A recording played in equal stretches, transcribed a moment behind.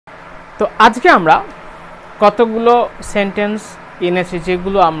তো আজকে আমরা কতগুলো সেন্টেন্স এনেছি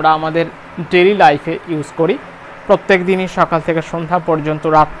যেগুলো আমরা আমাদের ডেইলি লাইফে ইউজ করি, প্রত্যেক দিনই সকাল থেকে সন্ধ্যা পর্যন্ত,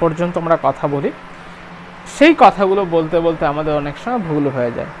 রাত পর্যন্ত আমরা কথা বলি। সেই কথাগুলো বলতে বলতে আমাদের অনেক সময় ভুল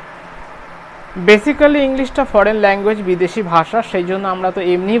হয়ে যায়। বেসিক্যালি ইংলিশটা ফরেন ল্যাঙ্গুয়েজ, বিদেশি ভাষা, সেই জন্য আমরা তো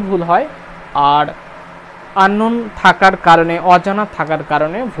এমনি ভুল হয়, আর আননোন থাকার কারণে, অজানা থাকার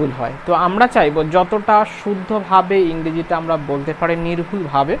কারণে ভুল হয়। তো আমরা চাইব যতটা শুদ্ধভাবে ইংরেজিটা আমরা বলতে পারি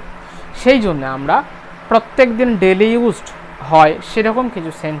নির্ভুলভাবে, সেই জন্য আমরা প্রত্যেক দিন ডেলি ইউজড হয় সেরকম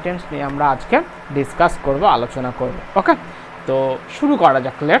কিছু সেন্টেন্স নিয়ে আমরা আজকে ডিসকাস করব, আলোচনা করব। ওকে, তো শুরু করা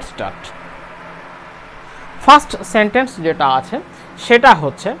যাক। Let's start. ফার্স্ট সেন্টেন্স যেটা আছে সেটা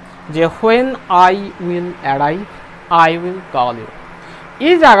হচ্ছে যে when I will arrive I will call you.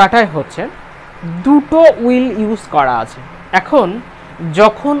 এই জায়গাটায় হচ্ছে দুটো উইল ইউজ করা আছে। এখন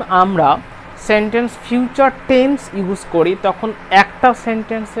যখন আমরা সেন্টেন্স ফিউচার টেন্স ইউজ করি তখন একটা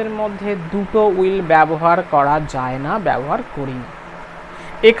সেন্টেন্সের মধ্যে দুটো উইল ব্যবহার করা যায় না, ব্যবহার করি না।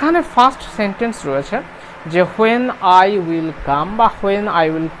 এখানে ফার্স্ট সেন্টেন্স রয়েছে যে হোয়েন আই উইল কাম বা when I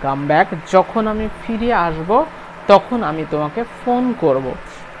will come back, যখন আমি ফিরে আসব তখন আমি তোমাকে ফোন করব।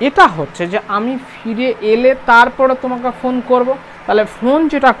 এটা হচ্ছে যে আমি ফিরে এলে তারপরে তোমাকে ফোন করব। তাহলে ফোন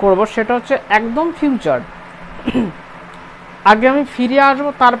যেটা করব সেটা হচ্ছে একদম ফিউচার। আগে আমি ফিরে আসবো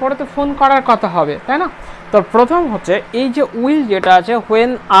তারপরে তো ফোন করার কথা হবে, তাই না? তো প্রথম হচ্ছে এই যে উইল যেটা আছে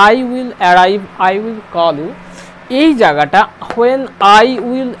when I will arrive I will call you, এই জায়গাটা হোয়েন আই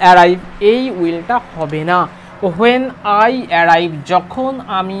উইল অ্যারাইভ, এই উইলটা হবে না। হোয়েন আই অ্যারাইভ, যখন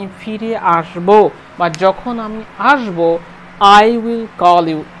আমি ফিরে আসব বা যখন আমি আসব, আই উইল কল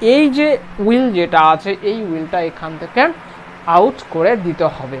ইউ, এই যে উইল যেটা আছে এই উইলটা এখান থেকে আউট করে দিতে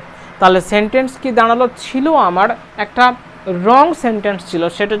হবে। তাহলে সেন্টেন্স কি দাঁড়ালো? ছিল আমার একটা রং সেন্টেন্স ছিল,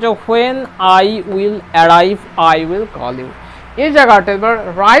 সেটা হচ্ছে when I will arrive I will call you. এই জায়গাটা এবার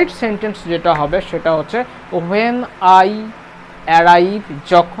রাইট সেন্টেন্স যেটা হবে সেটা হচ্ছে হোয়েন আই অ্যারাইভ,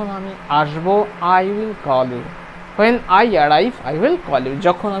 যখন আমি আসব, I will call you. When I arrive I will call you,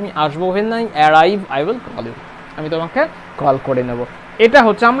 যখন আমি আসবো, when I arrive I will call you, আমি তোমাকে কল করে নেব। এটা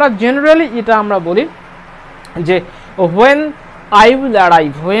হচ্ছে আমরা জেনারেলি এটা আমরা বলি যে when I will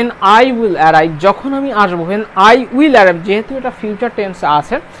arrive, when I will arrive, যখন আমি আসবো, হোয়েন আই উইল অ্যারাইভ, যেহেতু এটা ফিউচার টেন্স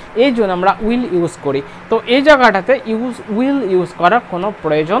আছে এই জন্য আমরা উইল ইউজ করি। তো এই জায়গাটাতে উইল ইউজ করার কোনো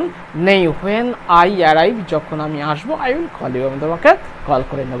প্রয়োজন নেই। হোয়েন আই অ্যারাইভ, যখন আমি আসবো, আই উইল কল ইউ, আমি তোমাকে কল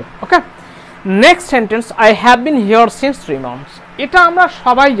করে নেব। ওকে, next sentence, I have been here since 3 months। এটা আমরা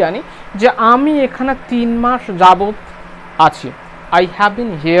সবাই জানি যে আমি এখানে 3 মাস যাবত আছি। I have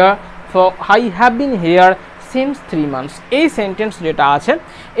been here since 3 months। এই সেন্টেন্স যেটা আছে,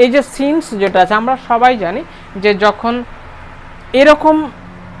 এই যে সিন্স যেটা আছে, আমরা সবাই জানি যে যখন এরকম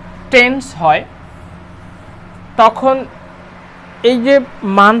টেন্স হয় তখন এই যে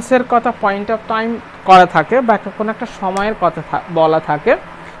মান্থসের কথা পয়েন্ট অফ টাইম করা থাকে বা কোনো একটা সময়ের কথা বলা থাকে,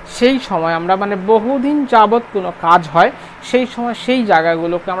 সেই সময় আমরা মানে বহুদিন যাবৎ কোনো কাজ হয় সেই সময় সেই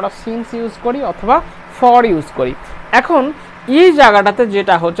জায়গাগুলোকে আমরা সিন্স ইউজ করি অথবা ফর ইউজ করি। এখন এই জায়গাটাতে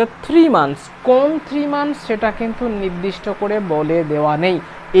যেটা হচ্ছে 3 months, কোন 3 months সেটা কিন্তু নির্দিষ্ট করে বলে দেওয়া নেই।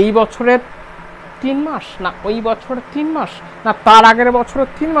 এই বছরের 3 মাস, না ওই বছরের 3 মাস, না তার আগের বছরের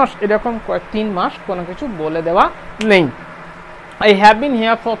 3 মাস, এরকম 3 মাস কোনো কিছু বলে দেওয়া নেই। I have been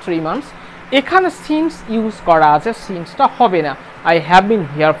here for 3 months, এখানে সিন্স ইউজ করা আছে, সিন্সটা হবে না। I have been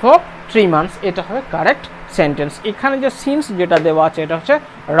here for 3 months, এটা হবে কারেক্ট সেন্টেন্স। এখানে যে সিন্স যেটা দেওয়া আছে এটা হচ্ছে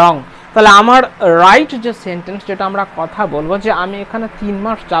রং। তাহলে আমার রাইট যে সেন্টেন্স যেটা আমরা কথা বলবো যে আমি এখানে 3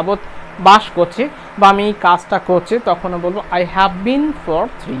 মাস যাবৎ বাস করছি বা আমি এই কাজটা করছি, তখনও বলবো I have been for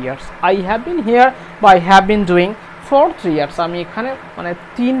 3 years। I have been here বা I have been doing for 3 years, আমি এখানে মানে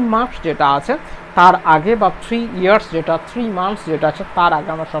 3 মাস যেটা আছে তার আগে বা 3 years যেটা 3 months যেটা আছে তার আগে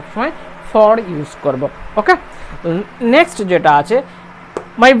আমরা সবসময় ফর ইউজ করব। ওকে, নেক্সট যেটা আছে,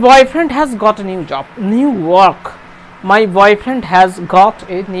 my boyfriend has got a new job, new work. My boyfriend has got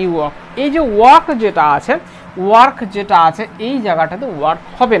a new work, এই যে ওয়ার্ক যেটা আছে এই জায়গাটাতে ওয়ার্ক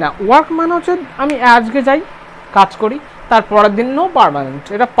হবে না। ওয়ার্ক মানে হচ্ছে আমি আজকে যাই কাজ করি, তার পরের দিন নো পার্মানেন্ট,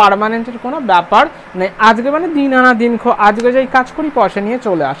 এটা পার্মানেন্টের কোনো ব্যাপার নেই। আজকে মানে দিন আনা দিন আজকে যাই কাজ করি, পয়সা নিয়ে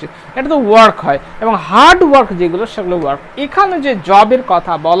চলে আসি, এটা তো ওয়ার্ক হয়। এবং হার্ড ওয়ার্ক যেগুলো সেগুলো ওয়ার্ক। এখানে যে জবের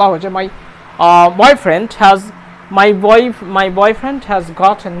কথা বলা হয়েছে, my boyfriend has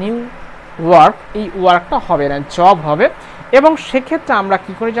got a new work, এই ওয়ার্কটা হবে না, জব হবে। এবং সেক্ষেত্রে আমরা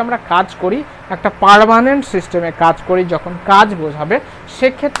কি করি যে আমরা কাজ করি একটা পার্মানেন্ট সিস্টেমে কাজ করি, যখন কাজ বোঝাবে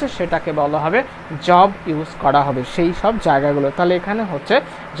সেক্ষেত্রে সেটাকে বলা হবে জব ইউজ করা হবে সেই সব জায়গাগুলো। তাহলে এখানে হচ্ছে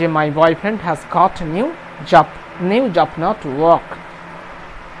যে my boyfriend has got new job, not work.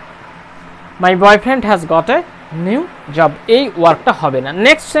 My boyfriend has got a new job, এই ওয়ার্কটা হবে না।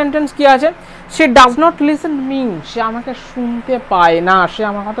 নেক্সট সেন্টেন্স কি আছে, সে ডাজ নট লিসেন মি, সে আমাকে শুনতে পায় না, সে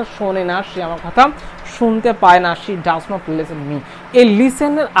আমার কথা শোনে না, সে আমার কথা শুনতে পায় না, she does not listen me. এই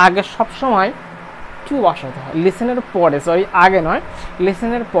লিসেনের আগে সবসময় টু বসাতে হয়, লিসেনের পরে, সরি আগে নয়,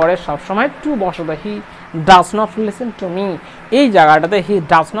 লিসেনের পরে সবসময় টু বসাতে হয়। He does not listen to me, এই জায়গাটাতে he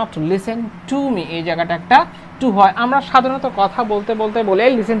does not listen to me, এই জায়গাটা একটা টু হয়। আমরা সাধারণত কথা বলতে বলতে বলে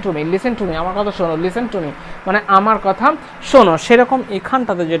listen to me, listen to me, আমার কথা শোনো, লিসেন টু মি মানে আমার কথা শোনো। সেরকম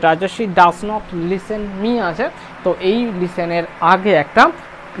এখানটাতে যেটা আছে she does not listen me আছে, তো এই লিসেনের আগে একটা,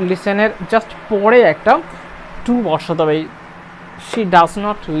 লিসেনের জাস্ট পরে একটা টু বসাতে হবে। She does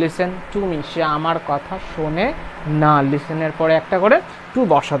not listen to me, সে আমার কথা শোনে না, লিসেনের পরে একটা করে টু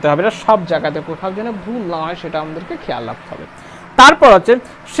বসাতে হবে। এটা সব জায়গাতে কোথাও যেন ভুল না হয় সেটা আমাদেরকে খেয়াল রাখতে হবে। তারপর হচ্ছে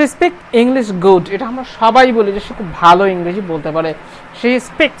সে স্পিক ইংলিশ গুড, এটা আমরা সবাই বলি যে সে খুব ভালো ইংরেজি বলতে পারে। সে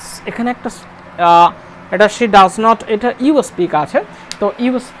স্পিক্স, এখানে একটা এটা সে ডাজ নট, এটা ইউ স্পিক আছে, তো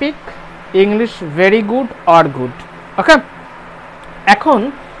you speak English very good or good, ওকে। এখন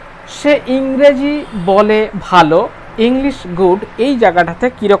সে ইংরেজি বলে ভালো, ইংলিশ গুড, এই জায়গাটাতে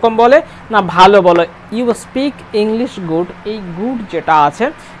কীরকম বলে না ভালো বলে। ইউ স্পিক ইংলিশ গুড, এই গুড যেটা আছে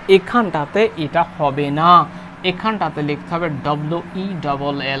এখানটাতে এটা হবে না, এখানটাতে লিখতে হবে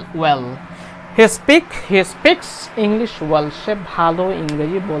WELL, well. He speaks English well, সে ভালো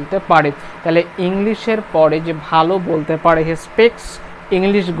ইংরেজি বলতে পারে। তাহলে ইংলিশের পরে যে ভালো বলতে পারে, হি স্পিক্স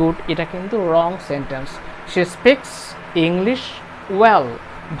ইংলিশ গুড, এটা কিন্তু রং সেন্টেন্স। সে স্পিক্স ইংলিশ ওয়েল,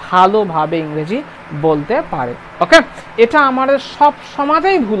 ভালোভাবে ইংরেজি বলতে পারে, ওকে। এটা আমাদের সব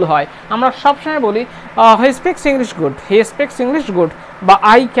সময়তেই ভুল হয়, আমরা সবসময় বলি he speaks English good, he speaks English good, বা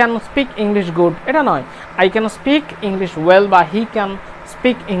I can speak English good, এটা নয়। I can speak English well বা he can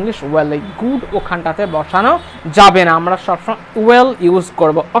speak English well, এই গুড ওখানটাতে বসানো যাবে না, আমরা সবসময় ওয়েল ইউজ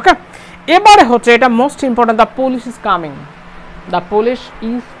করব, ওকে। এবারে হচ্ছে এটা most important, the police is coming, the police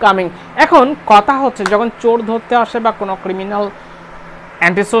is coming. এখন কথা হচ্ছে যখন চোর ধরতে আসে বা কোনো ক্রিমিনাল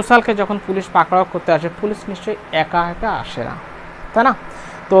অ্যান্টি সোশ্যালকে যখন পুলিশ পাকড়াও করতে আসে, পুলিশ নিশ্চয়ই একা একা আসে না, তাই না?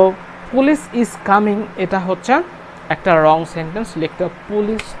 তো পুলিশ ইজ কামিং এটা হচ্ছে একটা রং সেন্টেন্স, লিখতে হবে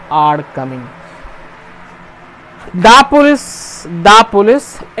police are coming. The police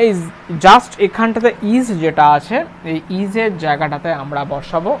এই জাস্ট এখানটাতে ইজ যেটা আছে, এই ইজের জায়গাটাতে আমরা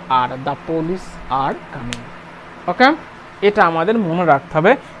বসাবো are the police are coming, ওকে। এটা আমাদের মনে রাখতে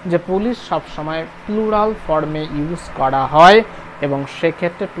হবে যে পুলিশ সবসময় প্লুরাল ফর্মে ইউজ করা হয়, এবং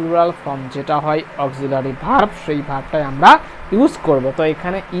সেক্ষেত্রে প্লুরাল ফর্ম যেটা হয় অক্সিলারি ভার্ব, সেই ভার্বটাই আমরা ইউজ করব। তো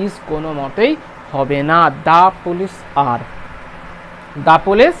এখানে ইজ কোনো মতেই হবে না, the police R, the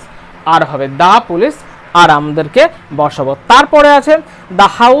police আর হবে, দ্য পুলিশ আর আমাদেরকে বসাবো। তারপরে আছে the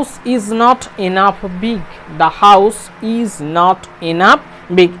house is not enough big, the house is not enough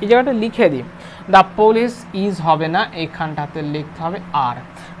big, এই জায়গাটা লিখে দিই। দ্য পুলিশ ইজ হবে না, এখানটাতে লিখতে হবে আর,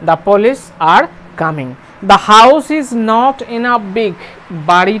 the police are coming. The house is not enough big,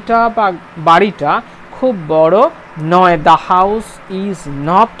 বাড়িটা বা বাড়িটা খুব বড় নয়, the house is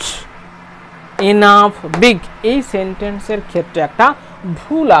not enough big. এই সেন্টেন্সের ক্ষেত্রে একটা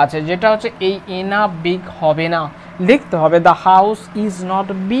ভুল আছে, যেটা হচ্ছে এই এনাফ বিগ হবে না, লিখতে হবে the house is not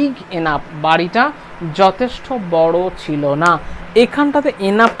big enough, বাড়িটা যথেষ্ট বড় ছিল না। এখানটাতে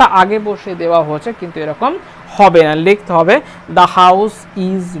এনাফটা আগে বসে দেওয়া হয়েছে, কিন্তু এরকম হবে না, লিখতে হবে the house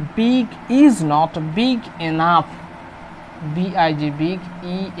is big, is not big enough, BIG, big,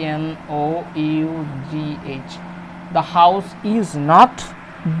 ENOUGH, the house is not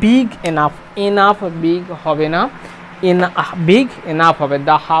big enough, enough big হবে না, বিগ এনাফ হবে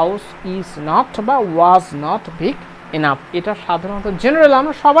দ্য হাউস ইজ নট বা ওয়াজ নট বিগ এনাফ। এটা সাধারণত জেনারেল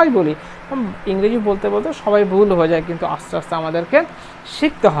আমরা সবাই বলি, ইংরেজি বলতে বলতে সবাই ভুল হয়ে যায়, কিন্তু আস্তে আস্তে আমাদেরকে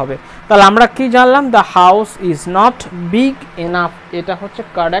শিখতে হবে। তাহলে আমরা কি জানলাম, the house is not big enough, এটা হচ্ছে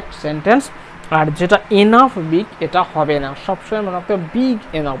কারেক্ট সেন্টেন্স। আর যেটা এনাফ বিগ এটা হবে না, সবসময় মনে রাখতে হবে big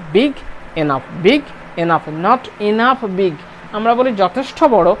enough, big enough, big enough, not enough big. আমরা বলি যথেষ্ট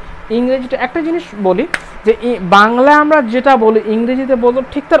বড়, ইংরেজিতে একটা জিনিস বলি যে বাংলায় আমরা যেটা বলি ইংরেজিতে বলবো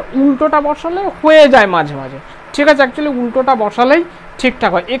ঠিক তার উল্টোটা বসালে হয়ে যায় মাঝে মাঝে, ঠিক আছে? অ্যাকচুয়ালি উল্টোটা বসালেই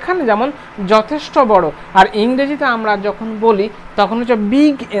ঠিকঠাক হয়। এখানে যেমন যথেষ্ট বড়, আর ইংরেজিতে আমরা যখন বলি তখন হচ্ছে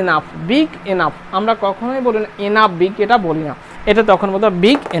বিগ এনাফ, বিগ এনাফ, আমরা কখনোই বলি না এনাফ বিগ, এটা বলি না, এটা তখন বলতে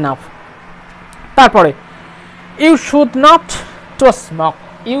বিগ এনাফ। তারপরে you should not to smoke,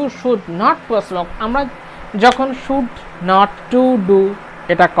 you should not to smoke, আমরা যখন শুড নট টু ডু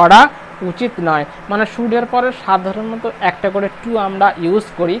এটা করা উচিত নয়, মানে শুডের পরে সাধারণত একটা করে টু আমরা ইউজ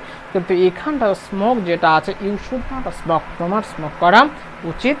করি, কিন্তু এখানটা স্মোক যেটা আছে ইউ শুড নট স্মোক, তোমার স্মোক করা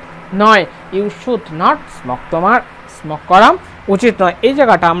উচিত নয়, ইউ শুড নট স্মোক, তোমার স্মোক করা উচিত নয়। এই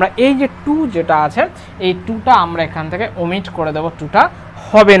জায়গাটা আমরা এই যে টু যেটা আছে এই টুটা আমরা এখান থেকে ওমিট করে দেবো, টুটা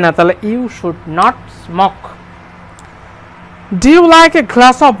হবে না, তাহলে you should not smoke. Do you like a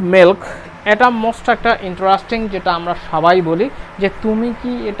glass of milk, এটা মোস্ট একটা ইন্টারেস্টিং যেটা আমরা সবাই বলি যে তুমি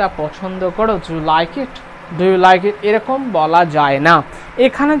কি এটা পছন্দ করো, do you like it, do you like it, এরকম বলা যায় না।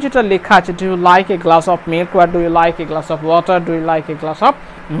 এখানে যেটা লেখা আছে do you like a glass of milk বা do you like a glass of water, do you like a glass of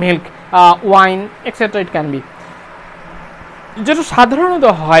milk, wine etcetera, it can be. যেটা সাধারণত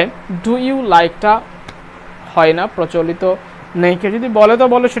হয় ডু ইউ লাইকটা হয় না, প্রচলিত নেই, কেউ যদি বলে তো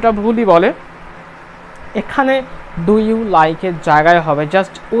বলে সেটা ভুলই বলে। এখানে ডু ইউ লাইকের জায়গায় হবে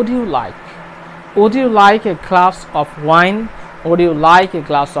just would you like, would you like a glass of wine, would you like a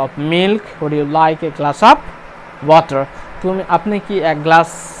glass of milk, would you like a glass of water, আপনি কি এক গ্লাস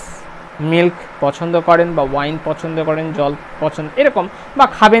মিল্ক পছন্দ করেন বা ওয়াইন পছন্দ করেন, জল পছন্দ এরকম, বা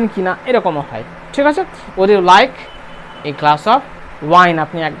খাবেন কি না এরকমও হয়, ঠিক আছে। Would you like a glass of wine,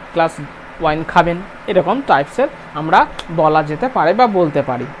 আপনি এক গ্লাস ওয়াইন খাবেন, এরকম টাইপসের আমরা বলা যেতে পারে বা বলতে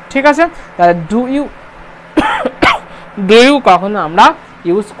পারি, ঠিক আছে। তাহলে ডু ইউ ডু ইউ কখনো আমরা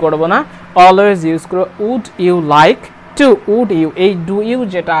ইউজ করব না, অলওয়েজ ইউজ করব would you like to, would you, এই ডু ইউ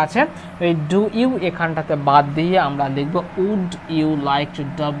যেটা আছে এই ডু ইউ এখানটাতে বাদ দিয়ে আমরা লিখব would you like to,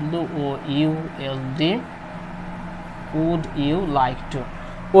 W O U L D, would you like to,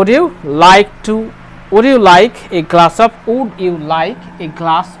 would you like to, would you like a glass of, would you like a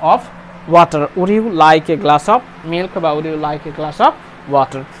glass of water, would you like a glass of milk বা would you like a glass of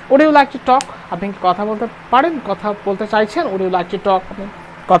water, would you like to talk, আপনি কি কথা বলতে পারেন, কথা বলতে চাইছেন, would you like to talk, আপনি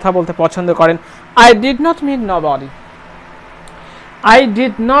কথা বলতে পছন্দ করেন। I did not meet nobody, I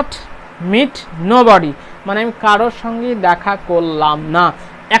did not meet nobody মানে আমি কারোর সঙ্গে দেখা করলাম না।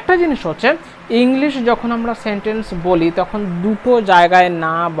 একটা জিনিস হচ্ছে ইংলিশ যখন আমরা সেন্টেন্স বলি তখন দুটো জায়গায়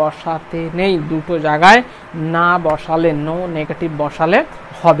না বসাতে নেই, দুটো জায়গায় না বসালে, নো নেগেটিভ বসালে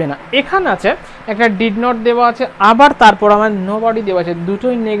হবে না। এখানে আছে একটা ডিড নট দেওয়া আছে, আবার তারপর আমার নোবডি দেওয়া আছে,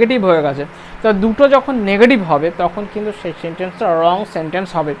 দুটোই নেগেটিভ হয়ে গেছে। তো দুটো যখন নেগেটিভ হবে তখন কিন্তু সেই সেন্টেন্সটা রং সেন্টেন্স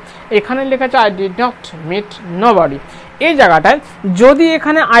হবে। এখানে লেখা আছে I did not meet nobody, এই জায়গাটায় যদি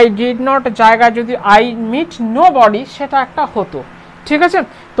এখানে আই ডিড নট জায়গায় যদি আই মিট নোবডি সেটা একটা হতো, ঠিক আছে।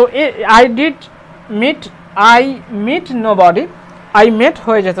 তো I did meet, I meet nobody, I met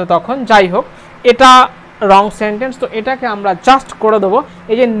হয়ে যেত তখন, যাই হোক এটা রং সেন্টেন্স। তো এটাকে আমরা জাস্ট করে দেবো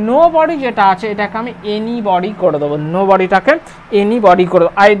এই যে নোবডি যেটা আছে এটাকে আমি এনিবডি করে দেবো, নোবডিটাকে এনিবডি করে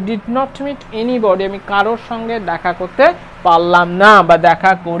দেবো। I did not meet anybody, আমি কারোর সঙ্গে দেখা করতে পারলাম না বা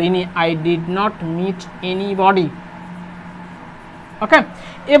দেখা করিনি, I did not meet anybody, ওকে।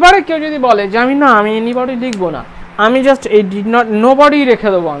 এবারে কেউ যদি বলে যে আমি এনিবডি লিখবো না, আমি জাস্ট এই ডিড নট নোবডি রেখে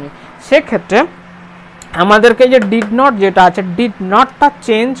দেবো, আমি সেক্ষেত্রে আমাদেরকে যে ডিড নট যেটা আছে ডিড নটটা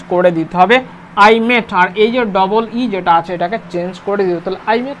চেঞ্জ করে দিতে হবে আই মেট, আর এই যে ডবল ই যেটা আছে এটাকে চেঞ্জ করে দিতে, তাহলে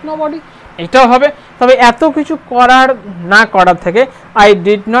আই মেট নোবডি এটাও হবে। তবে এত কিছু করার না করার থেকে I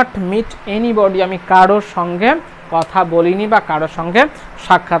did not meet anybody, আমি কারোর সঙ্গে কথা বলিনি বা কারোর সঙ্গে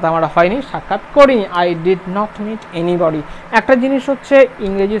সাক্ষাৎ আমার হয়নি, সাক্ষাৎ করিনি, I did not meet anybody. একটা জিনিস হচ্ছে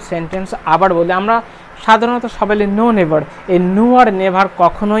ইংরেজি সেন্টেন্স আবার বলি আমরা সাধারণত সবাই নো নেভার, এই নো আর নেভার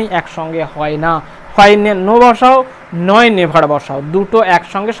কখনোই একসঙ্গে হয় না, হয় নো বসাও নয় নেভার বসাও, দুটো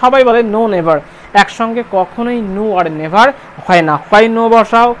একসঙ্গে সবাই বলে নো নেভার, একসঙ্গে কখনোই নো আর নেভার হয় না, হয় নো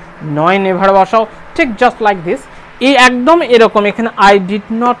বসাও নয় নেভার বসাও, ঠিক জাস্ট লাইক দিস। এই একদম এরকম এখানে I did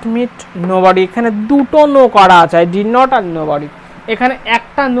not meet nobody, এখানে দুটো নো করা আছে, I did not R nobody, এখানে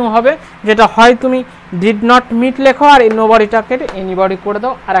একটা নো হবে যেটা হয় তুমি ডিড নট মিট লেখো আর এই নোবডিটাকে এনিবডি করে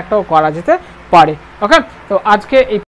দাও, আর একটাও করা যেতে পারে, ওকে। তো আজকে এই